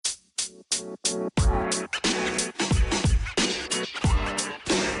Welcome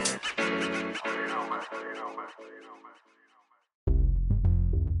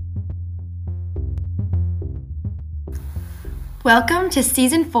to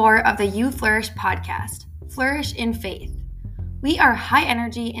Season 4 of the You Flourish podcast, Flourish in Faith. We are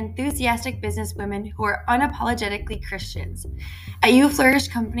high-energy, enthusiastic businesswomen who are unapologetically Christians. At You Flourish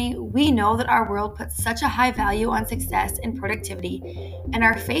Company, we know that our world puts such a high value on success and productivity, and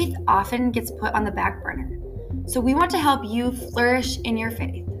our faith often gets put on the back burner. So we want to help you flourish in your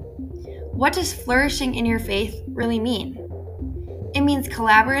faith. What does flourishing in your faith really mean? It means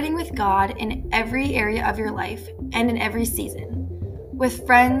collaborating with God in every area of your life and in every season. With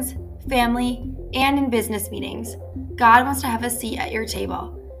friends, family, and in business meetings, God wants to have a seat at your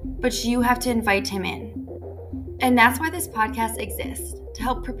table, but you have to invite him in. And that's why this podcast exists, to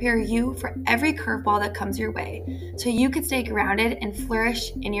help prepare you for every curveball that comes your way, so you can stay grounded and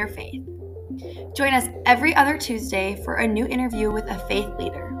flourish in your faith. Join us every other Tuesday for a new interview with a faith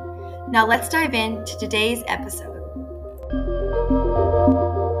leader. Now let's dive into today's episode.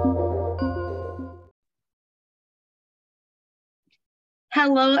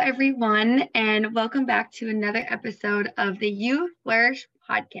 Hello, everyone, and welcome back to another episode of the You Flourish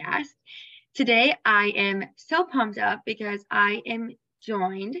podcast. Today, I am so pumped up because I am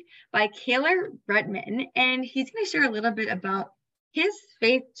joined by Kailer Riedman, and he's going to share a little bit about his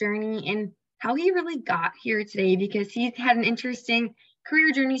faith journey and how he really got here today, because he's had an interesting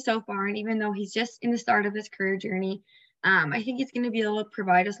career journey so far. And even though he's just in the start of his career journey, I think he's going to be able to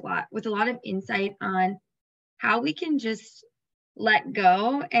provide us a lot of insight on how we can just let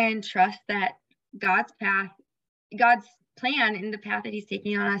go and trust that God's plan and the path that he's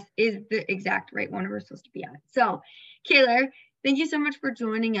taking on us is the exact right one we're supposed to be on. So, Kailer, thank you so much for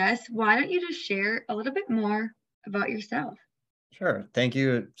joining us. Why don't you just share a little bit more about yourself? Sure. Thank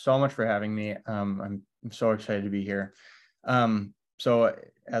you so much for having me. I'm so excited to be here. So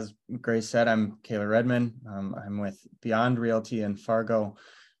as Grace said, I'm Kailer Riedman. I'm with Beyond Realty in Fargo.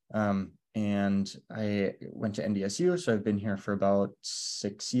 And I went to NDSU, so I've been here for about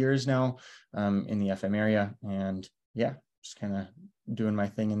 6 years now, in the FM area, and yeah, just kind of doing my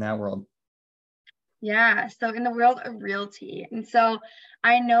thing in that world. Yeah, so in the world of realty. And so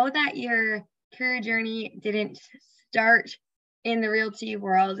I know that your career journey didn't start in the realty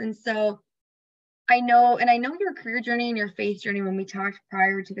world. And so I know your career journey and your faith journey, when we talked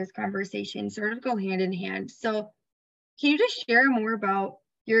prior to this conversation, sort of go hand in hand. So can you just share more about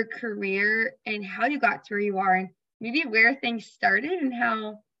your career and how you got to where you are, and maybe where things started and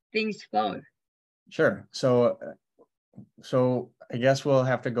how things flowed? Sure. So I guess we'll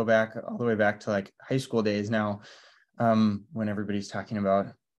have to go back all the way back to like high school days now, when everybody's talking about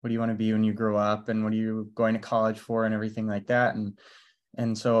what do you want to be when you grow up and what are you going to college for and everything like that.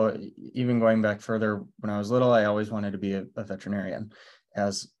 And so even going back further, when I was little, I always wanted to be a veterinarian,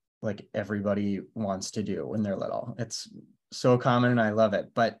 as like everybody wants to do when they're little. It's so common and I love it.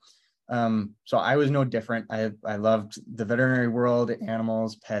 But so I was no different. I loved the veterinary world,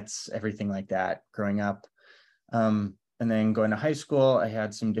 animals, pets, everything like that growing up. And then going to high school, I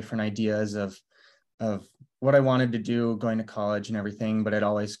had some different ideas of what I wanted to do going to college and everything, but it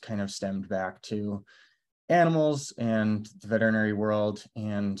always kind of stemmed back to animals and the veterinary world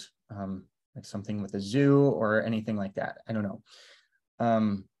and like something with a zoo or anything like that. I don't know.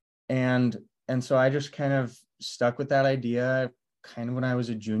 And so I just kind of stuck with that idea kind of when I was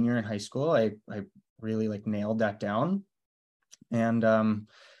a junior in high school. I really like nailed that down, and I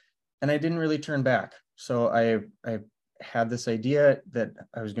didn't really turn back. So I had this idea that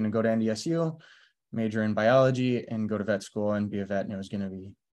I was going to go to NDSU, major in biology, and go to vet school and be a vet, and it was going to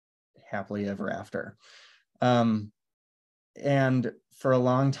be happily ever after. And for a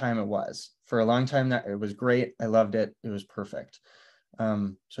long time that it was great. I loved it. It was perfect.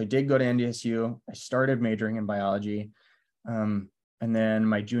 So I did go to NDSU. I started majoring in biology. And then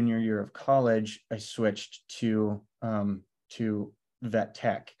my junior year of college, I switched to vet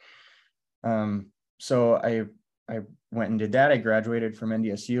tech. So I went and did that. I graduated from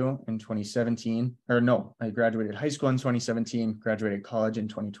NDSU in 2017, I graduated high school in 2017, graduated college in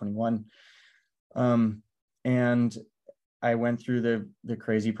 2021. And I went through the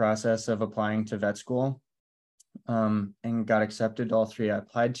crazy process of applying to vet school, and got accepted to all three I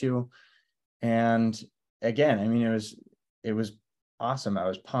applied to. And again, I mean, it was awesome. I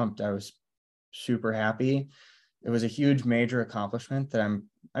was pumped. I was super happy. It was a huge major accomplishment that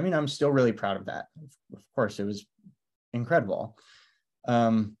I'm still really proud of that. Of course, it was incredible.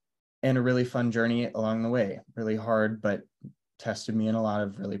 And a really fun journey along the way, really hard, but tested me in a lot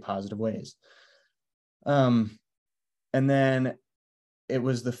of really positive ways. And then it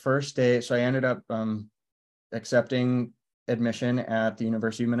was the first day. So I ended up accepting admission at the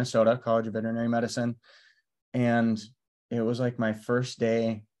University of Minnesota College of Veterinary Medicine. And it was like my first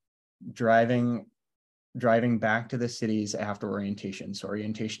day driving back to the cities after orientation. So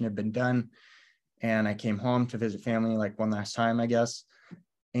orientation had been done, and I came home to visit family like one last time, I guess.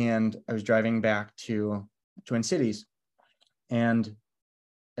 And I was driving back to Twin Cities, and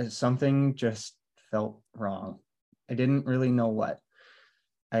something just felt wrong. I didn't really know what.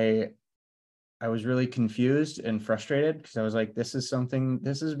 I was really confused and frustrated because I was like, this has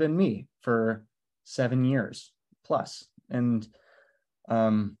been me for 7 years plus. And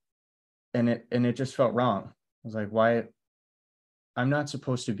it just felt wrong. I was like, why? I'm not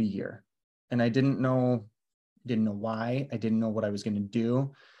supposed to be here. And I didn't know why. I didn't know what I was going to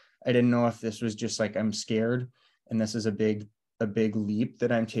do. I didn't know if this was just like, I'm scared and this is a big leap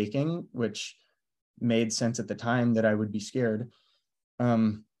that I'm taking, which made sense at the time that I would be scared.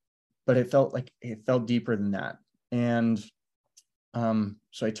 But it felt deeper than that. And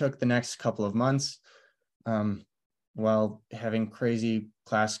so I took the next couple of months while having crazy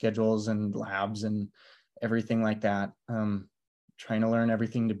class schedules and labs and everything like that, trying to learn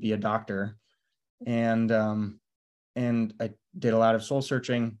everything to be a doctor. And I did a lot of soul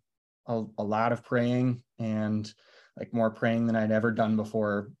searching, a lot of praying, and like more praying than I'd ever done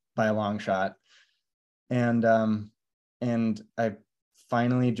before by a long shot. And I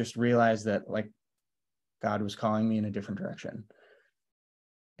finally just realized that like God was calling me in a different direction.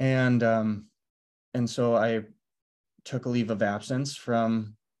 And so I took a leave of absence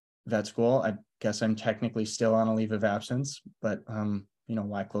from vet school. I guess I'm technically still on a leave of absence, but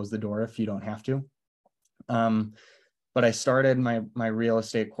why close the door if you don't have to? But I started my real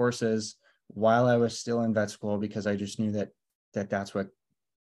estate courses while I was still in vet school, because I just knew that's what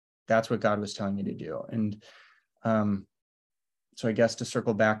God was telling me to do. And so I guess to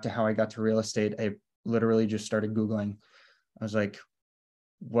circle back to how I got to real estate, I literally just started Googling. I was like,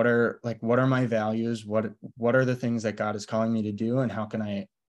 what are my values? What are the things that God is calling me to do? And how can I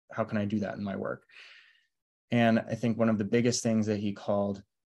do that in my work? And I think one of the biggest things that he called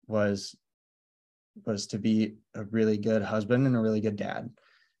was to be a really good husband and a really good dad.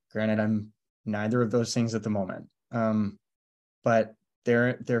 Granted, I'm neither of those things at the moment. But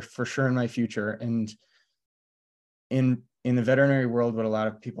they're for sure in my future. And in the veterinary world, what a lot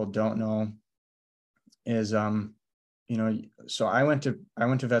of people don't know is, so I went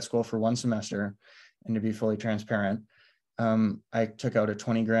to vet school for one semester, and to be fully transparent, I took out a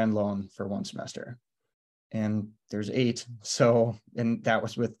 20 grand loan for one semester, and there's 8. So, and that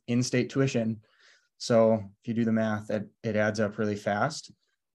was with in-state tuition. So if you do the math, it adds up really fast.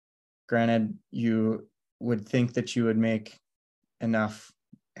 Granted, you would think that you would make enough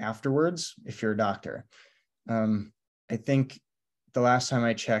afterwards if you're a doctor. I think the last time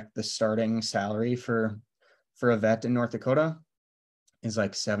I checked, the starting salary for a vet in North Dakota is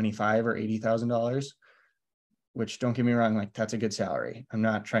like $75,000 or $80,000, which, don't get me wrong, like that's a good salary. I'm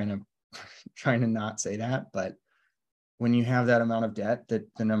not trying to not say that, but when you have that amount of debt, that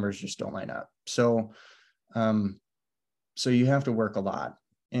the numbers just don't line up. So you have to work a lot.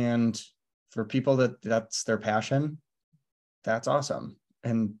 And for people that's their passion, that's awesome.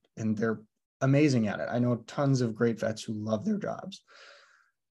 And they're amazing at it. I know tons of great vets who love their jobs.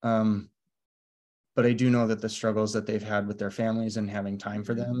 But I do know that the struggles that they've had with their families and having time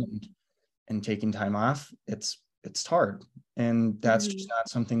for them and taking time off, it's hard. And that's just not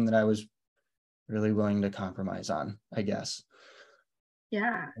something that I was really willing to compromise on, I guess.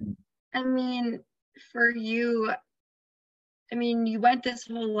 Yeah. I mean, for you, you went this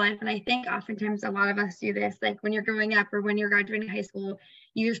whole life, and I think oftentimes a lot of us do this, like when you're growing up or when you're graduating high school,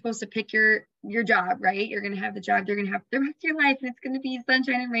 you're supposed to pick your job, right? You're going to have the job you're going to have the rest of your life, and it's going to be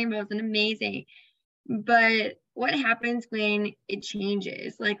sunshine and rainbows and amazing. But what happens when it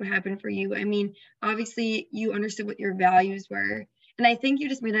changes? Like what happened for you? Obviously you understood what your values were. And I think you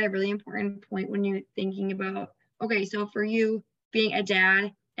just made a really important point when you're thinking about, okay, so for you, being a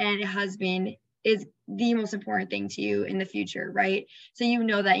dad and a husband is the most important thing to you in the future, right? So you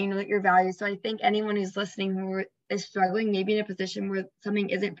know that your values. So I think anyone who's listening who is struggling, maybe in a position where something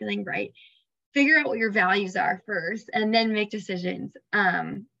isn't feeling right, figure out what your values are first and then make decisions.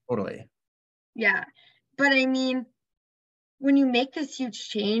 Totally. Yeah. But when you make this huge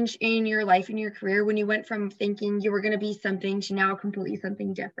change in your life and your career, when you went from thinking you were going to be something to now completely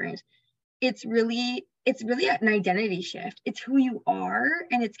something different, it's really an identity shift. It's who you are,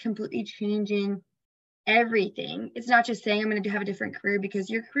 and it's completely changing everything. It's not just saying I'm going to have a different career, because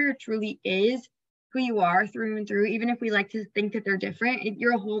your career truly is who you are through and through. Even if we like to think that they're different,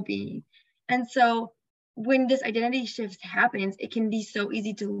 you're a whole being. And so when this identity shift happens, it can be so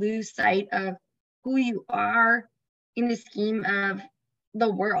easy to lose sight of who you are in the scheme of the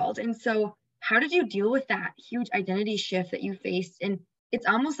world. And so, how did you deal with that huge identity shift that you faced? And it's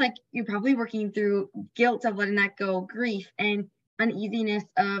almost like you're probably working through guilt of letting that go, grief, and uneasiness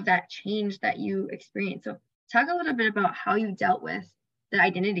of that change that you experienced. So, talk a little bit about how you dealt with the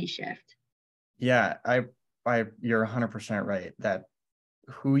identity shift. Yeah, you're 100% right that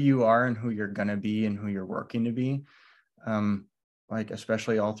who you are and who you're going to be and who you're working to be, like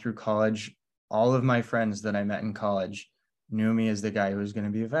especially all through college, all of my friends that I met in college knew me as the guy who was going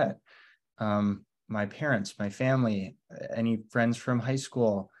to be a vet. My parents, my family, any friends from high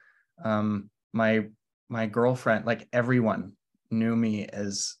school, my girlfriend, like everyone knew me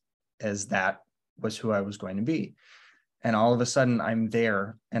as that was who I was going to be. And all of a sudden I'm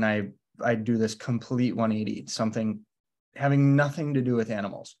there and I do this complete 180, something having nothing to do with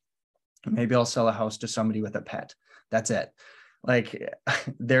animals. Maybe I'll sell a house to somebody with a pet. That's it. Like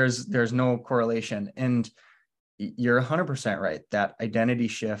there's no correlation. And you're 100% right. That identity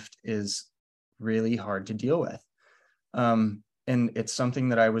shift is really hard to deal with. And it's something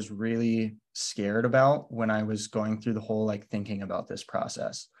that I was really scared about when I was going through the whole, like thinking about this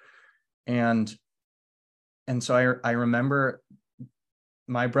process. And so I remember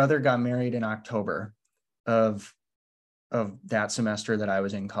my brother got married in October of that semester that I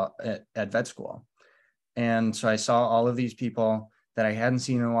was in at vet school. And so I saw all of these people that I hadn't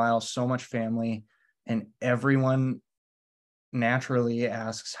seen in a while, so much family, and everyone naturally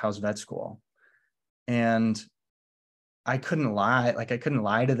asks, how's vet school? And I couldn't lie. Like I couldn't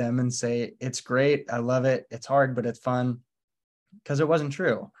lie to them and say, it's great. I love it. It's hard, but it's fun, because it wasn't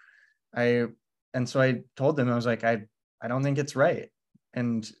true. And so I told them, I was like, I don't think it's right.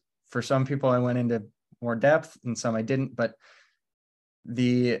 And for some people, I went into more depth and some I didn't, but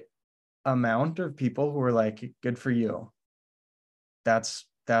the amount of people who were like, good for you. That's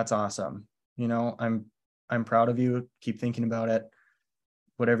awesome. You know, I'm proud of you. Keep thinking about it.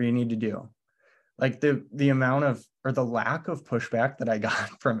 Whatever you need to do. Like the amount of, or the lack of pushback that I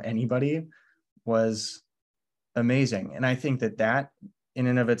got from anybody was amazing. And I think that in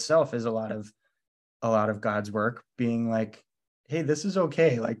and of itself is a lot of God's work, being like, hey, this is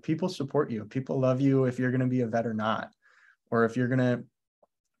okay. Like people support you. People love you if you're going to be a vet or not, or if you're going to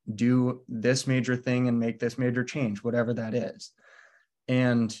do this major thing and make this major change, whatever that is.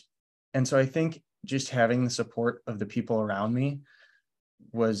 And so I think just having the support of the people around me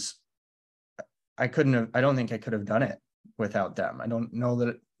was, I don't think I could have done it without them. I don't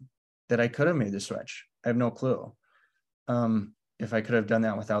know that I could have made the switch. I have no clue if I could have done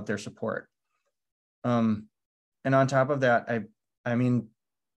that without their support. And on top of that, I mean,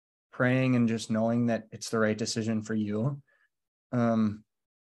 praying and just knowing that it's the right decision for you.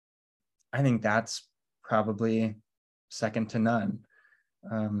 I think that's probably second to none.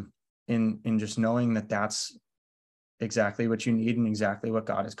 In just knowing that that's exactly what you need and exactly what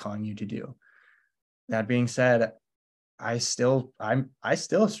God is calling you to do. That being said, I still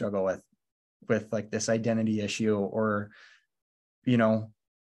struggle with like this identity issue, or, you know,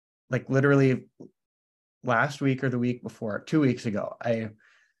 like literally last week or the week before, 2 weeks ago, I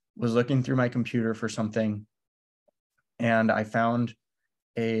was looking through my computer for something and I found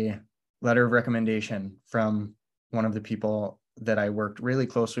a letter of recommendation from one of the people that I worked really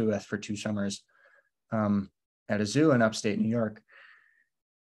closely with for 2 summers at a zoo in upstate New York.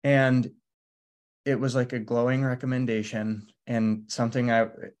 And it was like a glowing recommendation and something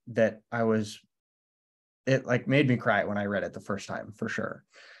it like made me cry when I read it the first time, for sure.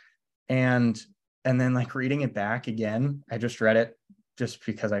 And then like reading it back again, I just read it just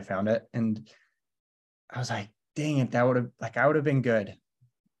because I found it. And I was like, dang it, I would have been good.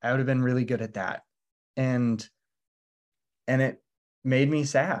 I would have been really good at that. And it made me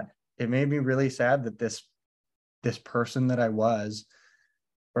sad. It made me really sad that this person that I was,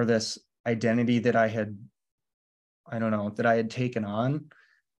 or this identity that I had taken on,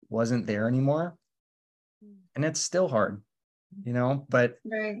 wasn't there anymore. And it's still hard, you know, but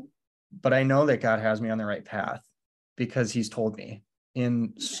Right. I know that God has me on the right path because he's told me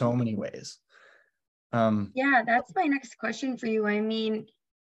in so many ways. Yeah, that's my next question for you. I mean,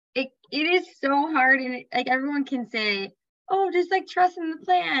 it is so hard, and like everyone can say, oh, just like trust in the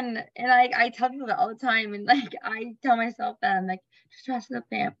plan. And I tell people that all the time, and like I tell myself that I'm like, just trust in the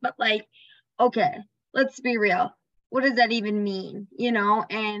plan. But like, okay, let's be real. What does that even mean? You know,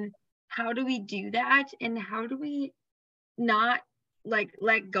 and how do we do that? And how do we not like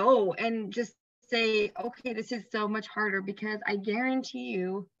let go and just say, okay, this is so much harder? Because I guarantee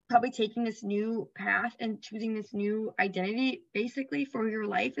you, probably taking this new path and choosing this new identity basically for your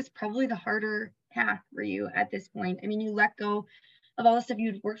life is probably the harder path for you at this point? I mean, you let go of all the stuff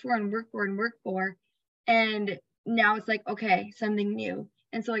you'd worked for and worked for and worked for, and now it's like, okay, something new.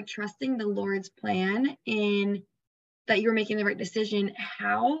 And so like trusting the Lord's plan in that you're making the right decision.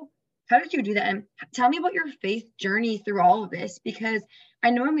 How did you do that? And tell me about your faith journey through all of this, because I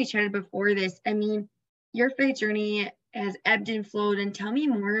know when we chatted before this, I mean, your faith journey has ebbed and flowed. And tell me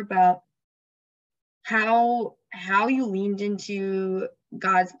more about how you leaned into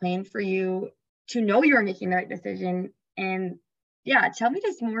God's plan for you to know you were making the right decision. And yeah, tell me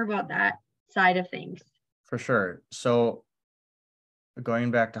just more about that side of things. For sure. So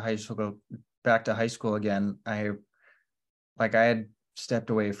going back to high school again, I had stepped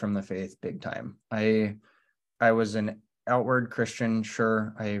away from the faith big time. I was an outward Christian,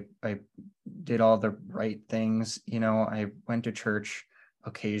 sure. I did all the right things, I went to church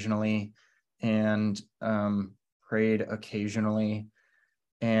occasionally and prayed occasionally,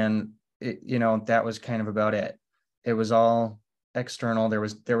 and that was kind of about it. It was all external.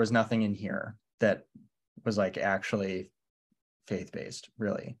 There was nothing in here that was like actually faith-based,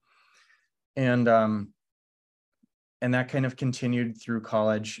 really. And that kind of continued through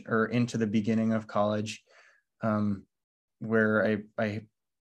college, or into the beginning of college, where I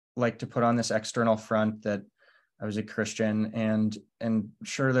like to put on this external front that I was a Christian, and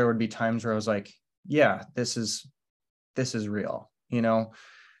sure, there would be times where I was like, yeah, this is real, and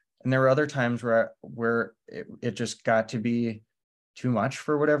there were other times where it just got to be too much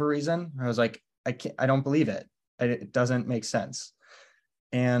for whatever reason. I was like, I don't believe it. It doesn't make sense.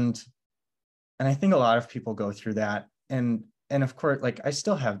 And I think a lot of people go through that. And of course, like, I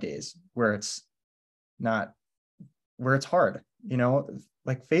still have days where it's hard,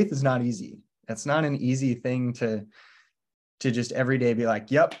 like faith is not easy. It's not an easy thing to just every day be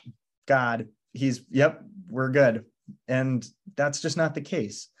like, yep, God, yep, we're good. And that's just not the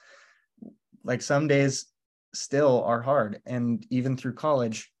case. Like, some days still are hard. And even through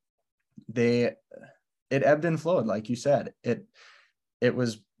college, it ebbed and flowed. Like you said, it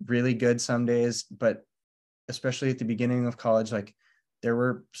was really good some days, but especially at the beginning of college, like there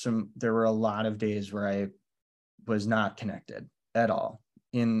were a lot of days where I was not connected at all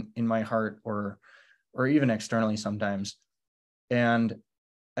in my heart, or even externally sometimes. And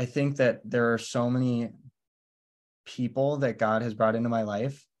I think that there are so many people that God has brought into my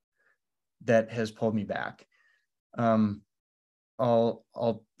life that has pulled me back. I'll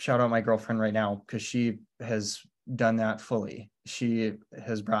shout out my girlfriend right now, because she has done that fully. She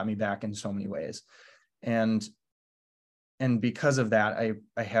has brought me back in so many ways. And because of that,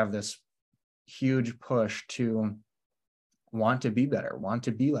 I have this huge push to want to be better, want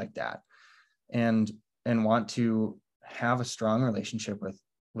to be like that, and want to have a strong relationship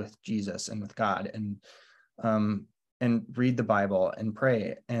with Jesus and with God, and read the Bible and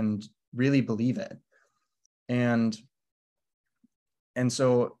pray and really believe it. And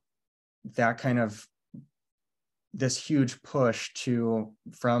so that kind of, this huge push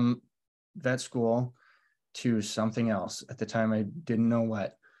from vet school to something else. At the time, I didn't know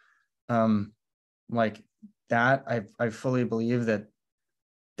what, like that, I fully believe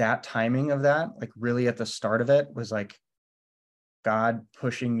that timing of that, like really at the start of it, was like God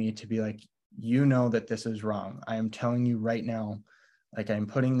pushing me to be like, that this is wrong. I am telling you right now, like, I'm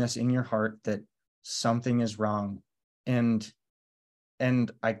putting this in your heart that something is wrong. And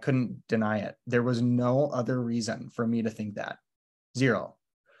I couldn't deny it. There was no other reason for me to think that. Zero.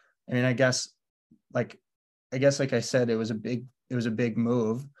 I mean, I guess like I said, it was a big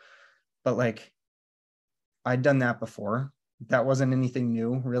move, but like, I'd done that before. That wasn't anything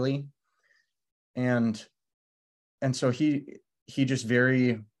new, really. And so he just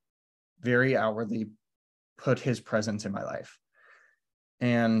very, very outwardly put his presence in my life.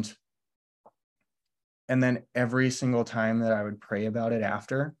 And then every single time that I would pray about it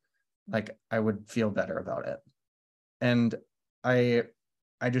after, like, I would feel better about it. And I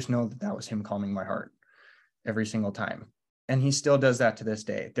just know that was him calming my heart every single time. And he still does that to this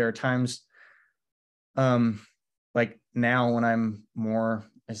day. There are times, like now, when I'm more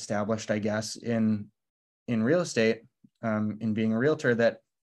established, I guess, in real estate, in being a realtor,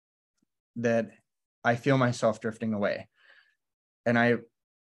 that I feel myself drifting away. And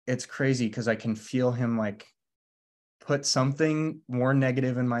it's crazy, because I can feel him like put something more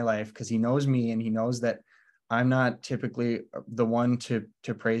negative in my life, because he knows me and he knows that I'm not typically the one to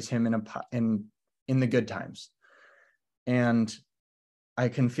praise him in the good times. And I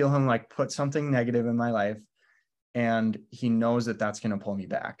can feel him like put something negative in my life, and he knows that that's going to pull me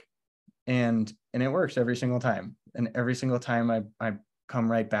back. And it works every single time. And every single time I come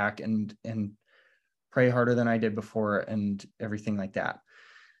right back and pray harder than I did before, and everything like that.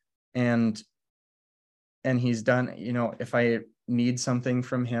 And and he's done, if I need something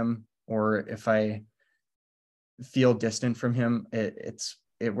from him, or if I feel distant from him,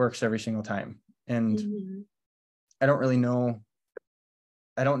 it works every single time. And Mm-hmm.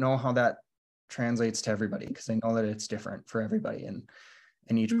 I don't know how that translates to everybody, because I know that it's different for everybody, and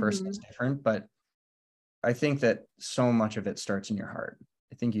each person is different. But I think that so much of it starts in your heart.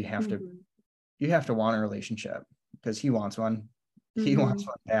 I think you have to want a relationship, because he wants one. He wants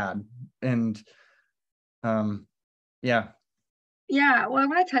one bad. And yeah. Yeah, well, I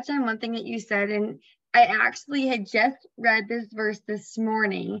want to touch on one thing that you said, and I actually had just read this verse this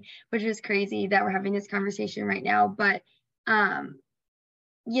morning, which is crazy that we're having this conversation right now. But,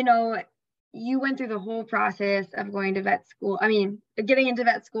 you know, you went through the whole process of going to vet school. I mean, getting into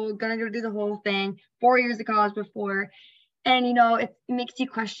vet school, going to go do the whole thing, 4 years of college before. And, it makes you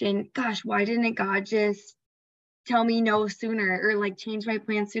question, gosh, why didn't God just tell me no sooner, or like change my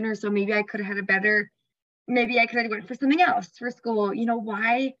plan sooner? So maybe I could have had maybe I could have went for something else for school.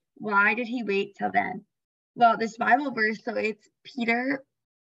 Why did he wait till then? Well, this Bible verse, so it's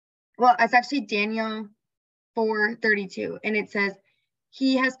it's actually Daniel 4:32, and it says,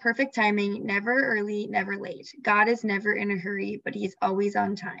 he has perfect timing, never early, never late. God is never in a hurry, but he's always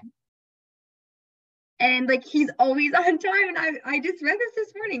on time. And like, he's always on time. And I just read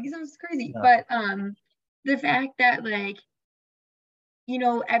this morning. It sounds crazy. Yeah. But the fact that, like,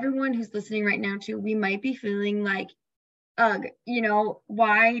 everyone who's listening right now too, we might be feeling like, ugh,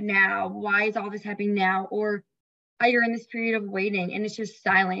 why now? Why is all this happening now? Or you're in this period of waiting and it's just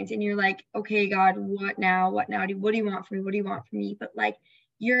silence, and you're like, okay, God, what now? What now? What do you want from me? What do you want from me? But like,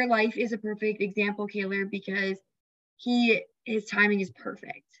 your life is a perfect example, Kailer, because his timing is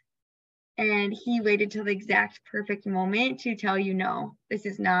perfect. And he waited till the exact perfect moment to tell you, no, this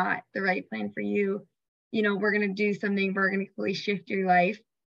is not the right plan for you. We're going to do something, we're going to completely shift your life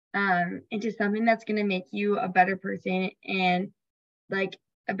into something that's going to make you a better person, and like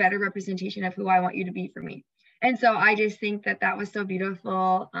a better representation of who I want you to be for me. And so I just think that that was so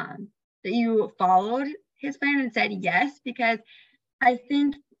beautiful, that you followed his plan and said yes, because I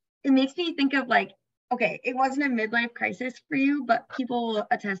think it makes me think of, like, okay, it wasn't a midlife crisis for you, but people will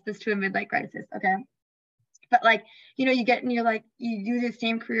attest this to a midlife crisis, okay? But like, you get and you're like, you do the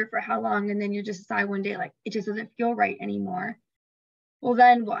same career for how long, and then you just decide one day, like, it just doesn't feel right anymore. Well,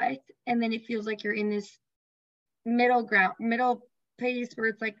 then what? And then it feels like you're in this middle place where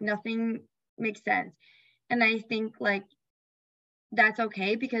it's like nothing makes sense. And I think, like, that's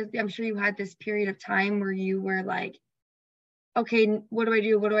okay, because I'm sure you had this period of time where you were like, okay, what do I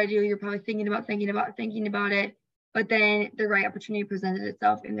do? What do I do? You're probably thinking about it. But then the right opportunity presented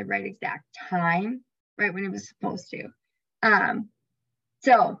itself in the right exact time, right when it was supposed to.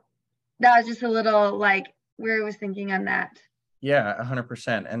 So that was just a little, like, where I was thinking on that. Yeah,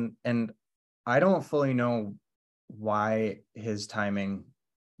 100%. And I don't fully know why his timing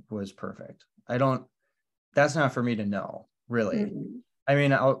was perfect. That's not for me to know, really. Mm-hmm. I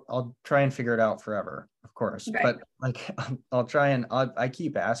mean, I'll try and figure it out forever, of course. Right. But like, I'll try and I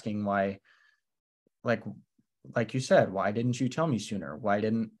keep asking why, like you said, why didn't you tell me sooner? Why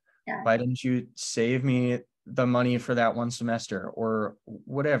didn't you save me the money for that one semester or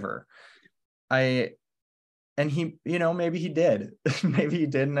whatever? And he, maybe he did, maybe he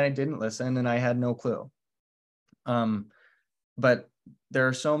did, and I didn't listen, and I had no clue. But there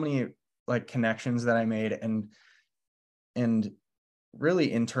are so many like connections that I made, and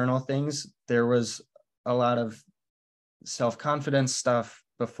really internal things. There was a lot of self-confidence stuff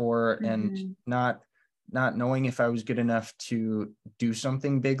before, and not knowing if I was good enough to do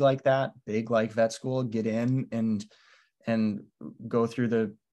something big like that, big like vet school, get in and go through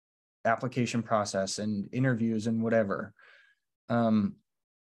the application process and interviews and whatever. And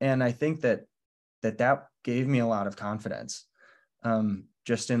I think that gave me a lot of confidence,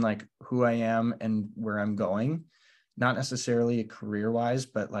 just in like who I am and where I'm going, not necessarily career wise,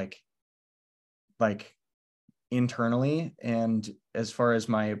 but like internally, and as far as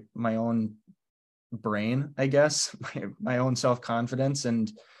my own brain, I guess, my own self-confidence.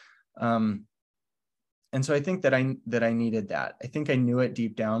 And so I think that I needed that. I think I knew it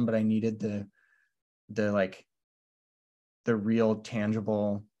deep down, but I needed the like the real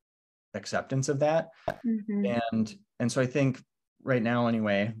tangible acceptance of that. And so I think right now,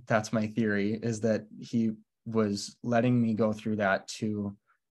 anyway, that's my theory, is that he was letting me go through that to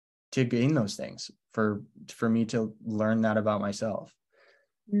gain those things, for me to learn that about myself.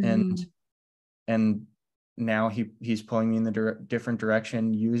 And now he's pulling me in the different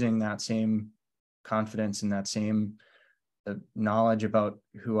direction, using that same confidence and that same knowledge about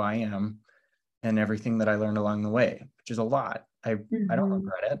who I am and everything that I learned along the way, which is a lot. I don't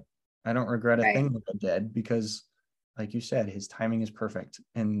regret it. I don't regret a Right. thing that I did, because like you said, his timing is perfect,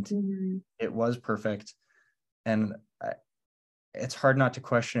 and it was perfect. And it's hard not to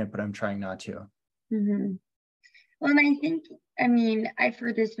question it, but I'm trying not to. Well, and I think, I mean, I've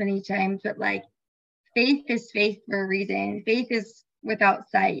heard this many times, but like faith is faith for a reason. Faith is without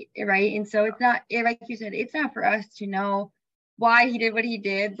sight, right? And so it's not, like you said, it's not for us to know why he did what he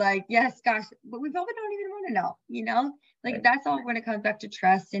did. Like, yes, gosh, but we probably don't even want to know, like Right. that's all when it comes back to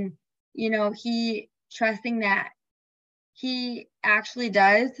trust. And, he trusting that he actually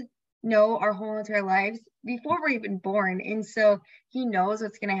does know our whole entire lives before we're even born. And so he knows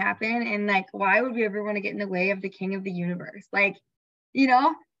what's going to happen. And like, why would we ever want to get in the way of the king of the universe? Like, you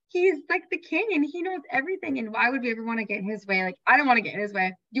know, he's like the king and he knows everything. And why would we ever want to get in his way? Like, I don't want to get in his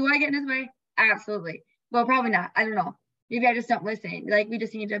way. Do I get in his way? Absolutely. Well, probably not. I don't know. Maybe I just don't listen. Like, we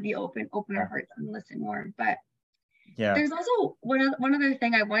just need to be open our hearts and listen more. But Yeah. there's also one other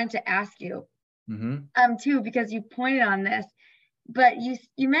thing I wanted to ask you, too, because you pointed on this, but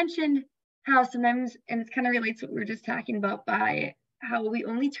you mentioned how sometimes, and it kind of relates to what we were just talking about, by how we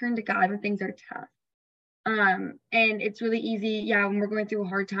only turn to God when things are tough. And it's really easy, when we're going through a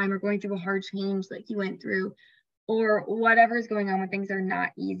hard time or going through a hard change like you went through, or whatever is going on when things are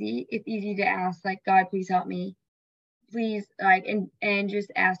not easy. It's easy to ask, like, God, please help me, please, like, and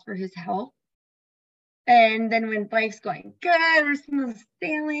just ask for his help. And then when life's going good, we're smooth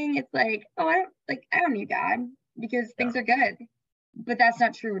sailing, it's like, oh, I don't need God because things are good. But that's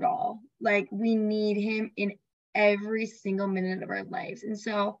not true at all. Like, we need him in every single minute of our lives. And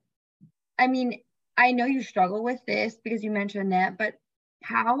so, I mean, I know you struggle with this because you mentioned that, but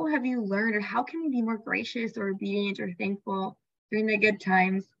how have you learned, or how can we be more gracious or obedient or thankful during the good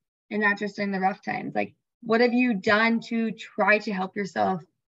times and not just in the rough times? Like, what have you done to try to help yourself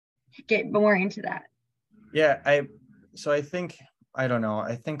get more into that? Yeah. I think, I don't know.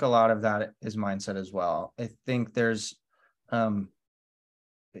 I think a lot of that is mindset as well. I think there's,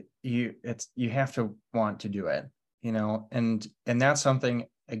 you have to want to do it, and that's something,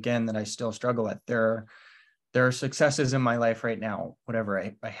 again, that I still struggle with. There are successes in my life right now.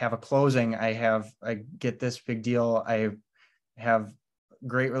 Whatever, I have a closing, I get this big deal, I have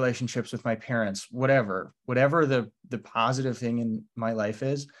great relationships with my parents, whatever the positive thing in my life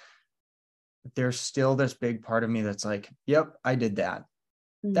is, there's still this big part of me that's like, yep, I did that.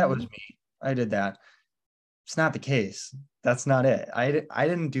 That was me. I did that. It's not the case. That's not it. I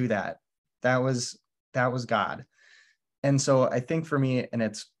didn't do that. That was God. And so I think for me, and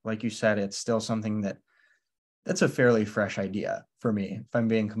it's like you said, it's still something that's a fairly fresh idea for me, if I'm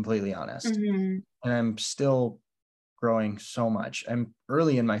being completely honest. And I'm still growing so much. I'm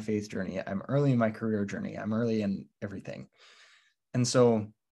early in my faith journey. I'm early in my career journey. I'm early in everything. And so,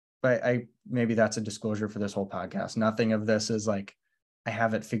 but maybe that's a disclosure for this whole podcast. Nothing of this is like, I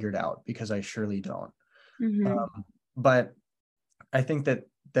have it figured out, because I surely don't. But I think that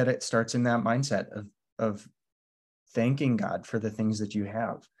it starts in that mindset of thanking God for the things that you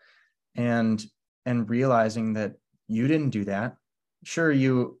have, and realizing that you didn't do that. Sure,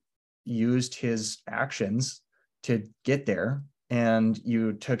 you used his actions to get there, and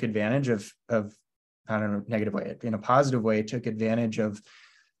you took advantage of I don't know, negative way, in a positive way, took advantage of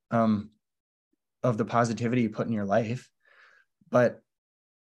the positivity you put in your life. But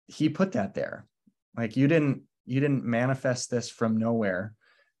he put that there. Like, you didn't manifest this from nowhere,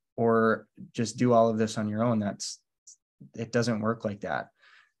 or just do all of this on your own. It doesn't work like that.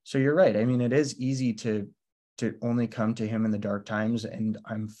 So you're right. I mean, it is easy to only come to him in the dark times, and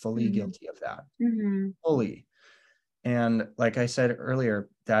I'm fully guilty of that. Fully. And like I said earlier,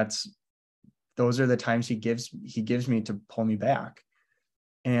 those are the times he gives me to pull me back.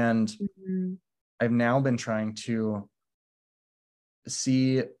 And I've now been trying to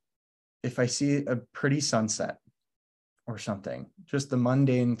see, if I see a pretty sunset or something, just the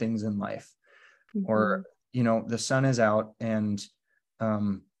mundane things in life, or, the sun is out, and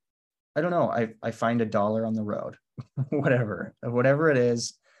I don't know, I find $1 on the road, whatever it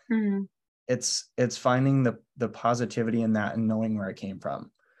is, it's finding the positivity in that, and knowing where it came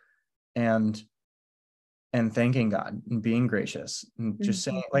from, and thanking God, and being gracious, and just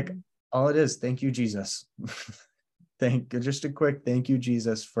saying, like, all it is, thank you, Jesus. Just a quick thank you,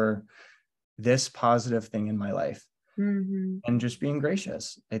 Jesus, for this positive thing in my life, and just being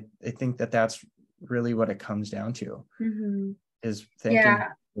gracious. I think that's really what it comes down to, is thanking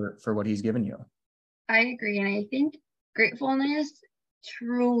for what he's given you. I agree. And I think gratefulness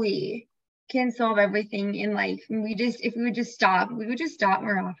truly can solve everything in life. And if we would just stop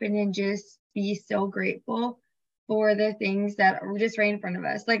more often and just be so grateful for the things that are just right in front of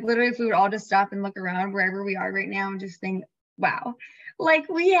us. Like, literally, if we would all just stop and look around wherever we are right now and just think, wow, like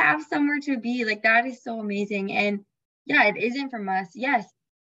we have somewhere to be. Like that is so amazing. And yeah, it isn't from us. Yes,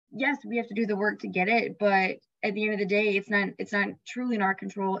 we have to do the work to get it, but at the end of the day, it's not truly in our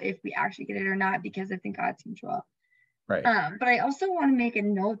control if we actually get it or not, because it's in God's control. Right. But I also want to make a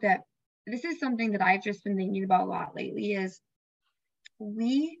note that this is something that I've just been thinking about a lot lately is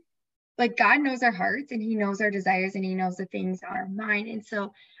we like God knows our hearts and he knows our desires and he knows the things on our mind. And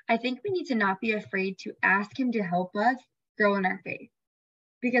so I think we need to not be afraid to ask him to help us grow in our faith.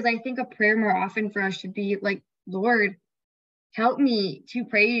 Because I think a prayer more often for us should be like, Lord, help me to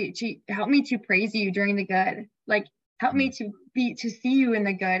praise you during the good. Like help me to see you in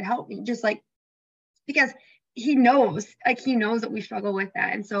the good. Help me just like, because he knows that we struggle with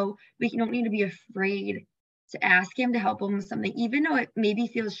that. And so we don't need to be afraid to ask him to help him with something, even though it maybe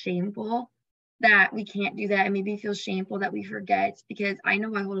feels shameful that we can't do that. And maybe feels shameful that we forget, because I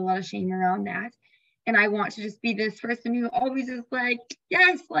know I hold a lot of shame around that. And I want to just be this person who always is like,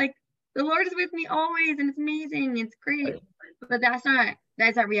 yes, like the Lord is with me always. And it's amazing. It's great. But that's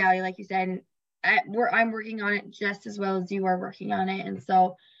not reality. Like you said, I'm working on it just as well as you are working on it. And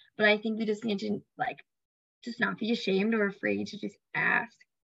so, but I think we just need to like, just not be ashamed or afraid to just ask,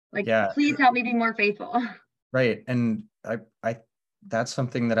 like, please help me be more faithful. Right. And I that's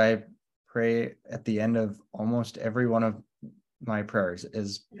something that I pray at the end of almost every one of my prayers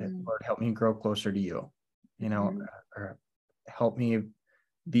is, Lord, help me grow closer to you, or help me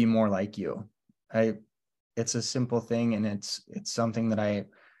be more like you. It's a simple thing, and it's something that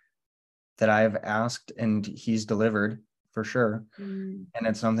I've asked and he's delivered for sure. And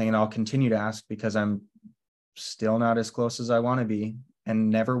it's something that I'll continue to ask because I'm still not as close as I want to be and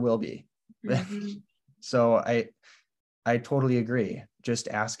never will be. So I totally agree. Just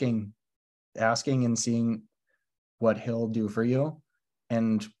asking and seeing what he'll do for you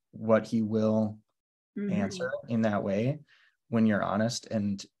and what he will answer in that way when you're honest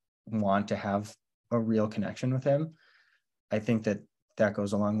and want to have a real connection with him. I think that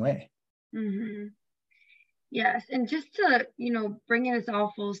goes a long way. Yes. And just to, bring us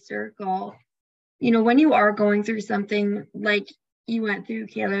all full circle, when you are going through something like you went through,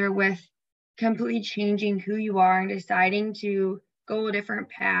 Kailer, with completely changing who you are and deciding to go a different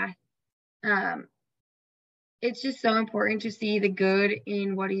path, it's just so important to see the good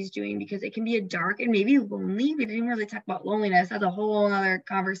in what he's doing, because it can be a dark and maybe lonely. We didn't really talk about loneliness. That's a whole other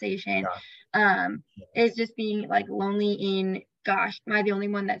conversation. It's just being like lonely in, gosh, am I the only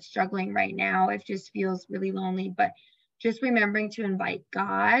one that's struggling right now? It just feels really lonely. But just remembering to invite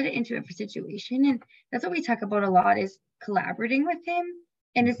God into every situation. And that's what we talk about a lot, is collaborating with him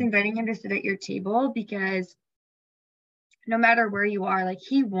and just inviting him to sit at your table, because no matter where you are, like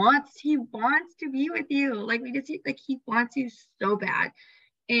he wants to be with you. Like he wants you so bad.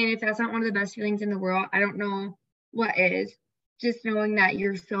 And if that's not one of the best feelings in the world, I don't know what is. Just knowing that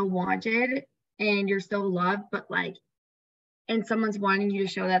you're so wanted and you're so loved, but like, and someone's wanting you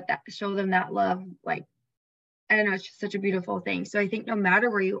to show them that love. Like, I don't know, it's just such a beautiful thing. So I think no matter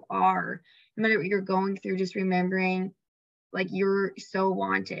where you are, no matter what you're going through, just remembering like you're so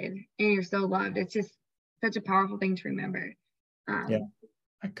wanted and you're so loved. It's just such a powerful thing to remember.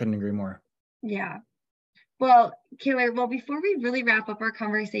 I couldn't agree more. Yeah. Well, Kailer, before we really wrap up our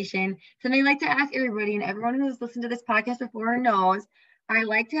conversation, something I like to ask everybody, and everyone who's listened to this podcast before knows, I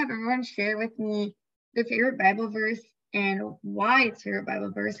like to have everyone share with me their favorite Bible verse and why it's favorite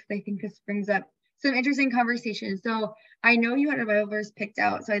Bible verse, because I think this brings up some interesting conversations. So I know you had a Bible verse picked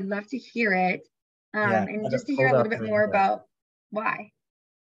out, so I'd love to hear it. And just to hear a little bit more about why.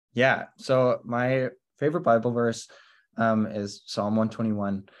 Yeah. So my favorite Bible verse is Psalm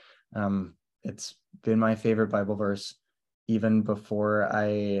 121. It's been my favorite Bible verse even before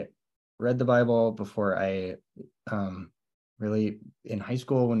I read the Bible, before I really in high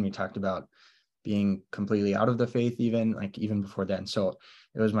school, when we talked about being completely out of the faith, even before then. So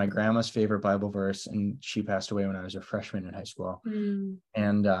it was my grandma's favorite Bible verse, and she passed away when I was a freshman in high school.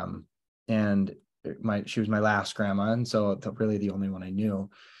 And she was my last grandma, and so really the only one I knew.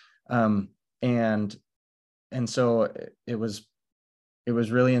 And so it was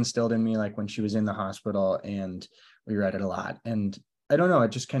really instilled in me, like when she was in the hospital, and we read it a lot. And I don't know,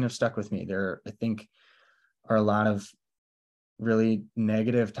 it just kind of stuck with me. There, I think, are a lot of really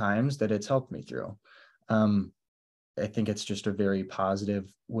negative times that it's helped me through. I think it's just a very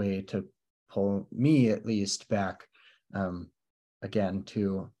positive way to pull me, at least, back again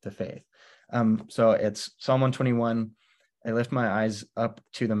to the faith. So it's Psalm 121. I lift my eyes up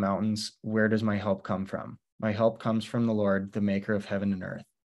to the mountains. Where does my help come from? My help comes from the Lord, the maker of heaven and earth.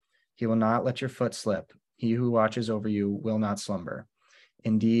 He will not let your foot slip. He who watches over you will not slumber.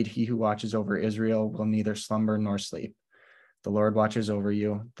 Indeed, he who watches over Israel will neither slumber nor sleep. The Lord watches over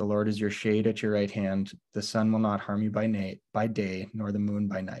you. The Lord is your shade at your right hand. The sun will not harm you by day, nor the moon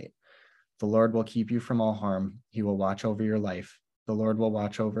by night. The Lord will keep you from all harm. He will watch over your life. The Lord will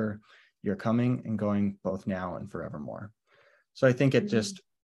watch over your coming and going, both now and forevermore. So I think it just,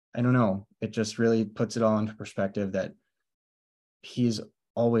 I don't know, it just really puts it all into perspective that he's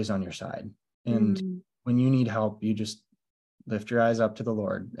always on your side. And when you need help, you just lift your eyes up to the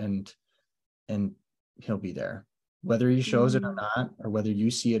Lord and he'll be there. Whether he shows it or not, or whether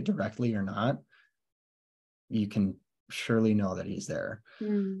you see it directly or not, you can surely know that he's there.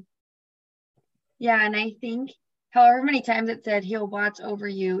 Yeah, and I think however many times it said he'll watch over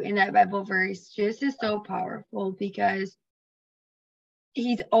you in that Bible verse just is so powerful, because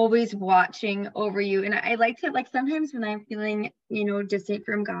he's always watching over you. And I like to, like, sometimes when I'm feeling, distant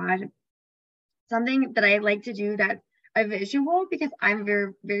from God, something that I like to do that's a visual, because I'm a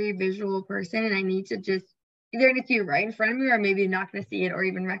very, very visual person, and I need to just, either it needs to be right in front of me, or maybe not going to see it or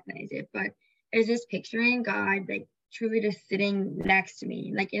even recognize it. But it's just picturing God, like, truly just sitting next to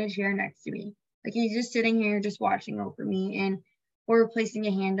me, like in a chair next to me. Like, he's just sitting here, just watching over me, or placing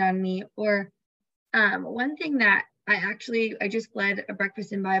a hand on me. Or one thing that I just led a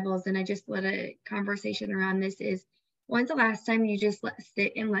breakfast in Bibles, and I just led a conversation around this, is, when's the last time you just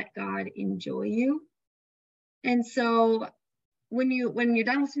sit and let God enjoy you? And so when you're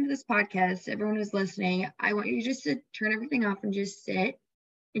done listening to this podcast, everyone who's listening, I want you just to turn everything off and just sit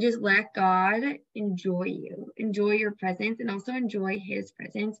and just let God enjoy you, enjoy your presence, and also enjoy his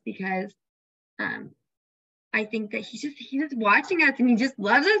presence, because I think that he's just watching us, and he just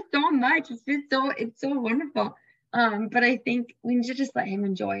loves us so much. It's so wonderful. But I think we need to just let him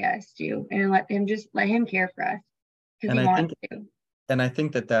enjoy us too, and let him care for us, because he wants to. And I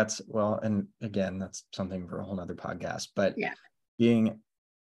think that's, well, and again, that's something for a whole nother podcast, but yeah, being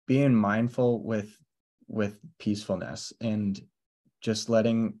mindful with peacefulness, and just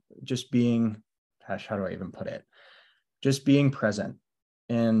being, gosh, how do I even put it? Just being present.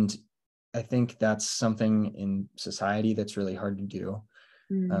 And I think that's something in society that's really hard to do.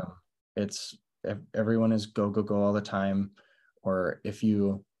 It's, everyone is go all the time, or if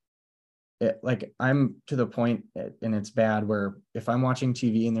you, like, I'm to the point, and it's bad, where if I'm watching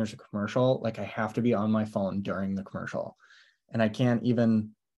TV and there's a commercial, like, I have to be on my phone during the commercial, and I can't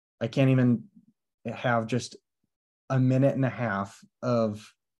even have just a minute and a half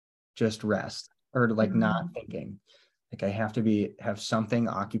of just rest, or like not thinking. Like, I have to have something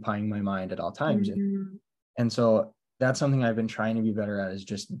occupying my mind at all times. And so that's something I've been trying to be better at, is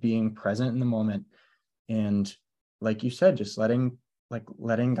just being present in the moment. And like you said, just letting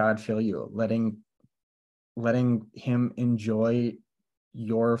God fill you, letting him enjoy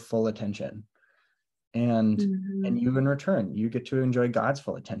your full attention. And you, in return, you get to enjoy God's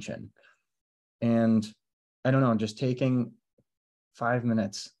full attention. And I don't know, just taking 5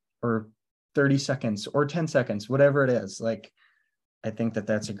 minutes or 30 seconds or 10 seconds, whatever it is, like, I think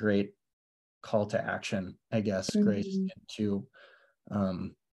that's a great call to action, I guess, Grace, to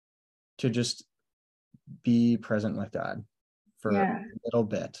just be present with God for a little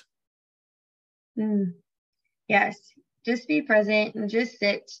bit. Yes, just be present and just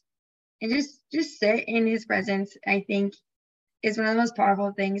sit, and just sit in his presence, I think, is one of the most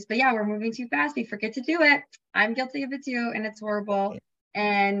powerful things. But yeah, we're moving too fast. We forget to do it. I'm guilty of it too, and it's horrible.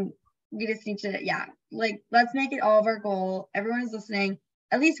 And we just need to, let's make it all of our goal. Everyone who's listening,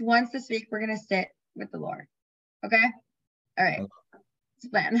 at least once this week, we're going to sit with the Lord. Okay? All right. It's a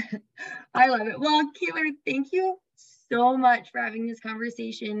plan. I love it. Well, Kailer, thank you so much for having this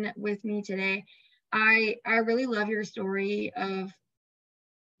conversation with me today. I really love your story of,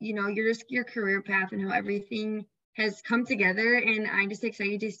 your career path and how everything has come together. And I'm just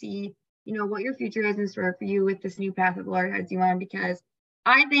excited to see, what your future has in store for you with this new path that the Lord has you on, because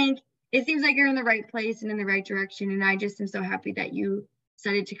I think it seems like you're in the right place and in the right direction. And I just am so happy that you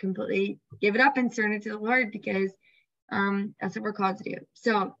decided to completely give it up and turn it to the Lord, because that's what we're called to do.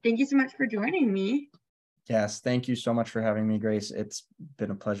 So thank you so much for joining me. Yes, thank you so much for having me, Grace. It's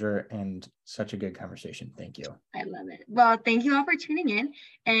been a pleasure and such a good conversation. Thank you. I love it. Well, thank you all for tuning in,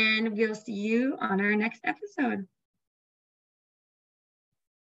 and we'll see you on our next episode.